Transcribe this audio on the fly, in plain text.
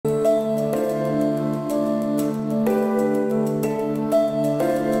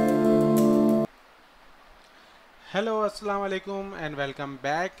Hello, assalamu alaikum, and welcome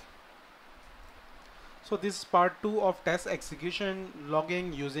back. So this is part 2 of test execution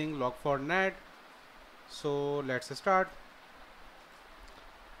logging using Log4Net. So let's start.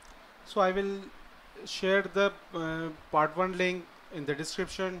 So I will share the part 1 link in the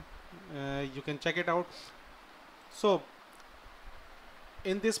description. You can check it out. So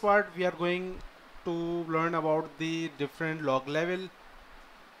in this part we are going to learn about the different log level.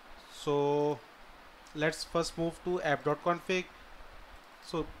 So let's first move to app.config.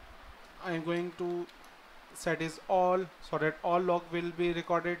 So I am going to set is all so that all log will be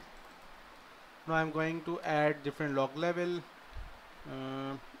recorded. Now I'm going to add different log level,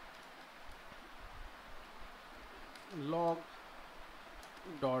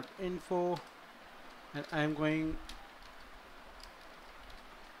 log.info, and I'm going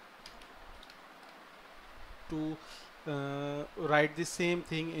to write the same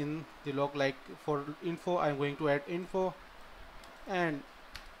thing in the log. Like for info I'm going to add info, and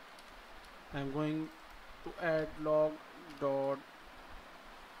I'm going to add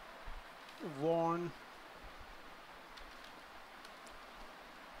log.warn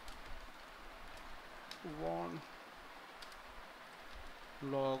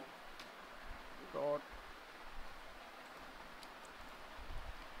log dot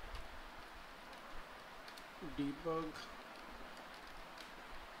debug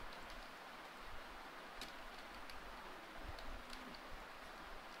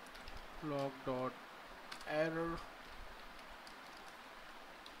log dot error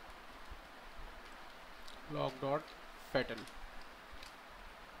log dot fatal.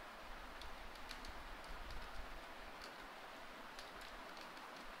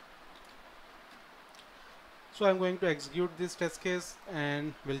 So I'm going to execute this test case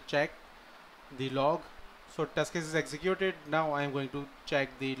and will check the log. So test case is executed. Now I am going to check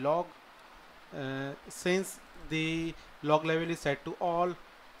the log. Since the log level is set to all,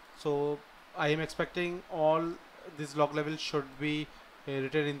 so I am expecting all this log level should be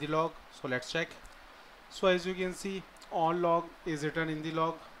written in the log. So let's check. So as you can see, all log is written in the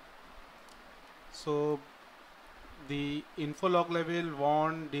log. So the info log level,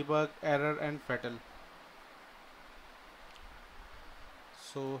 warn, debug, error, and fatal.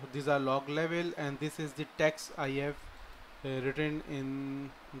 So these are log level, and this is the text I have written in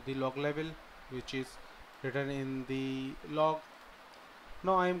the log level, which is written in the log.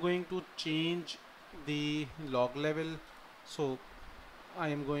 Now I am going to change the log level. So I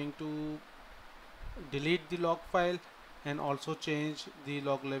am going to delete the log file and also change the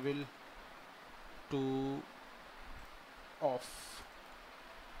log level to off.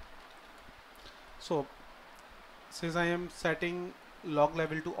 So since I am setting log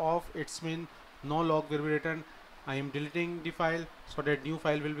level to off, it's mean no log will be written. I am deleting the file so that new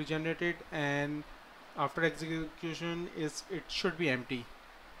file will be generated, and after execution it should be empty.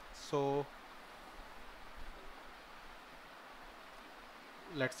 So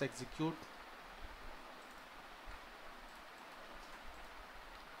let's execute.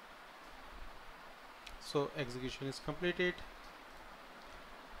 So execution is completed.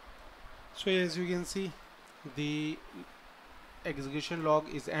 So as you can see, the execution log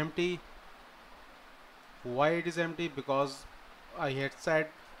is empty. Why it is empty? Because I had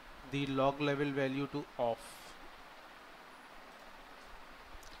set the log level value to off.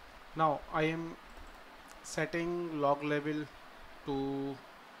 Now I am setting log level to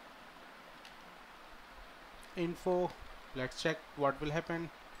info. Let's check what will happen.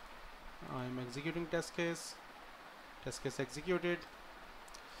 I am executing test case executed.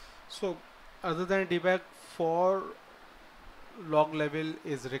 So other than debug, for log level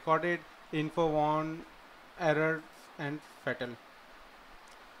is recorded: info, warn, error, and fatal.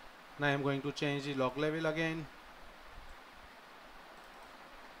 Now I am going to change the log level again.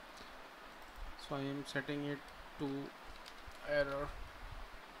 So I am setting it to error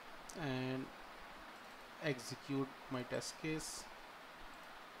and execute my test case.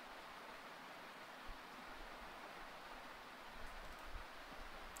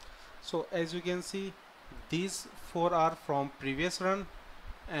 So as you can see, these 4 are from previous run,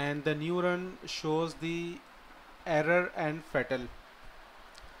 and the new run shows the error and fatal.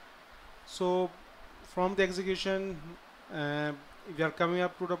 So from the execution, we are coming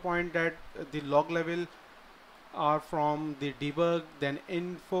up to the point that the log level are from the debug, then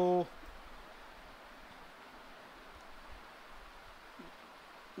info,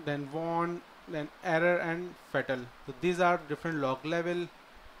 then warn, then error, and fatal. So these are different log level.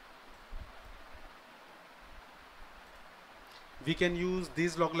 We can use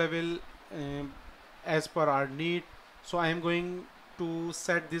this log level as per our need. So I am going to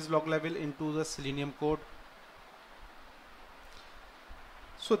set this log level into the Selenium code.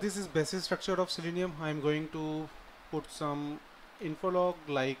 So this is basic structure of Selenium. I'm going to put some info log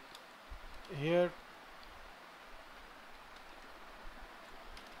like here,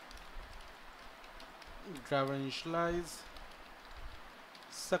 driver initialize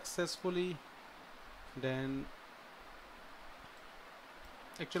successfully. Then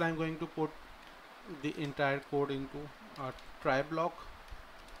actually I'm going to put the entire code into a try block,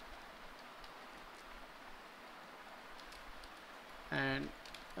 and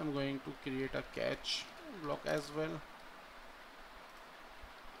I'm going to create a catch block as well,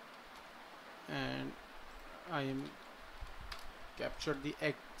 and I am captured the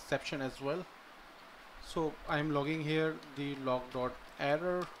exception as well. So I'm logging here the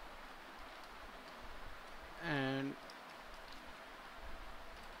log.error and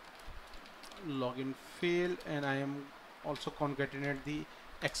login failed, and I am also concatenate the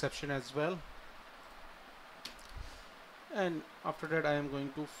exception as well. And after that I am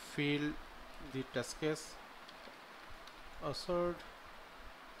going to fail the test case assert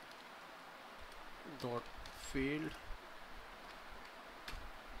dot failed.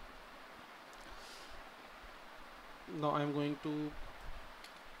 Now I am going to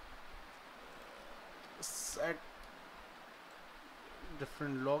set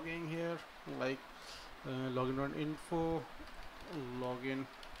different logging here, like login on info, login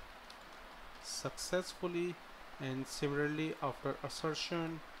successfully, and similarly after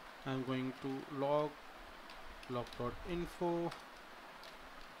assertion I'm going to log.info,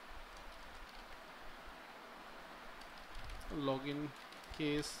 login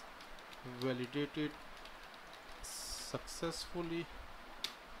case validated successfully.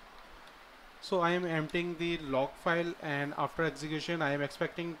 So I am emptying the log file, and after execution I am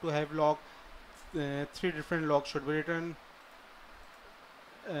expecting to have log 3 different logs should be written,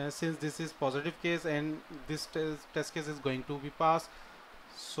 since this is positive case and this test case is going to be passed.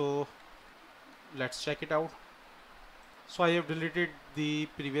 So let's check it out. So I have deleted the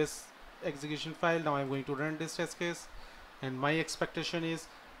previous execution file. Now I'm going to run this test case, and my expectation is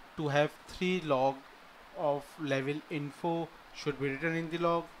to have 3 log of level info should be written in the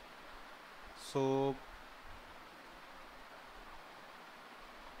log. So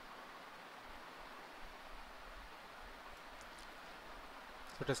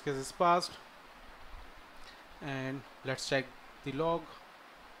test case is passed, and let's check the log.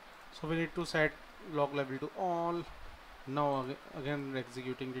 So we need to set log level to all. Now again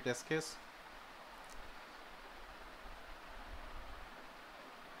executing the test case.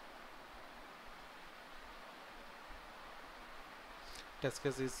 Test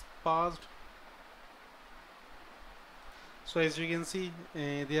case is passed. So as you can see,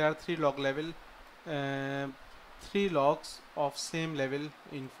 there are 3 log level, 3 logs of same level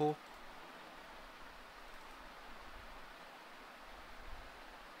info.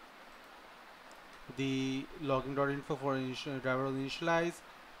 The login.info for driver initialize,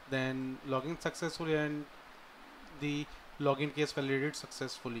 then login successfully, and the login case validated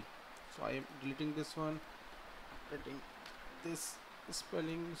successfully. So I am deleting this one, adding this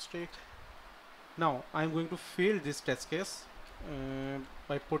spelling mistake. Now I am going to fail this test case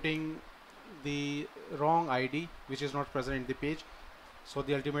by putting the wrong ID which is not present in the page. So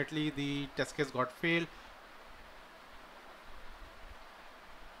ultimately the test case got failed.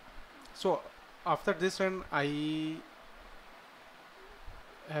 So after this run I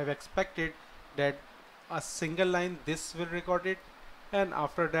have expected that a single line this will record it, and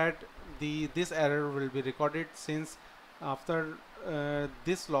after that this error will be recorded, since after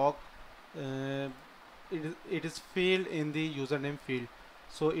this log it is failed in the username field,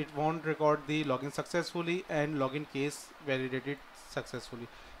 so it won't record the login successfully and login case validated successfully.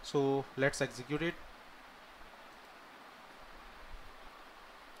 So let's execute it.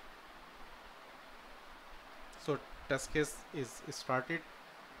 So test case is started.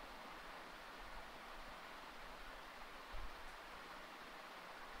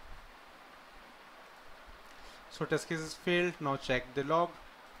 So test case is failed. Now check the log.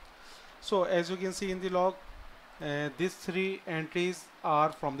 So as you can see in the log, these 3 entries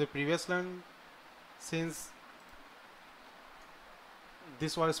are from the previous run. Since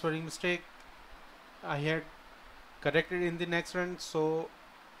this was a spelling mistake, I had corrected in the next run. So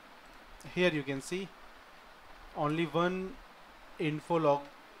here you can see only one info log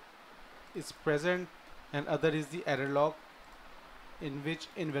is present, and other is the error log in which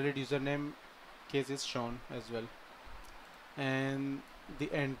invalid username case is shown as well, and the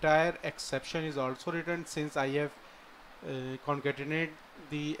entire exception is also written, since I have concatenated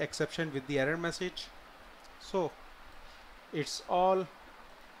the exception with the error message. So it's all.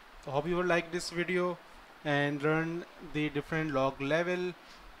 Hope you will like this video. and learn the different log level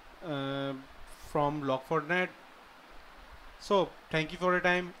uh, from Log4Net. So thank you for your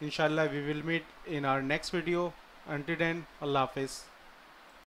time. Inshallah we will meet in our next video. Until then, Allah Hafiz.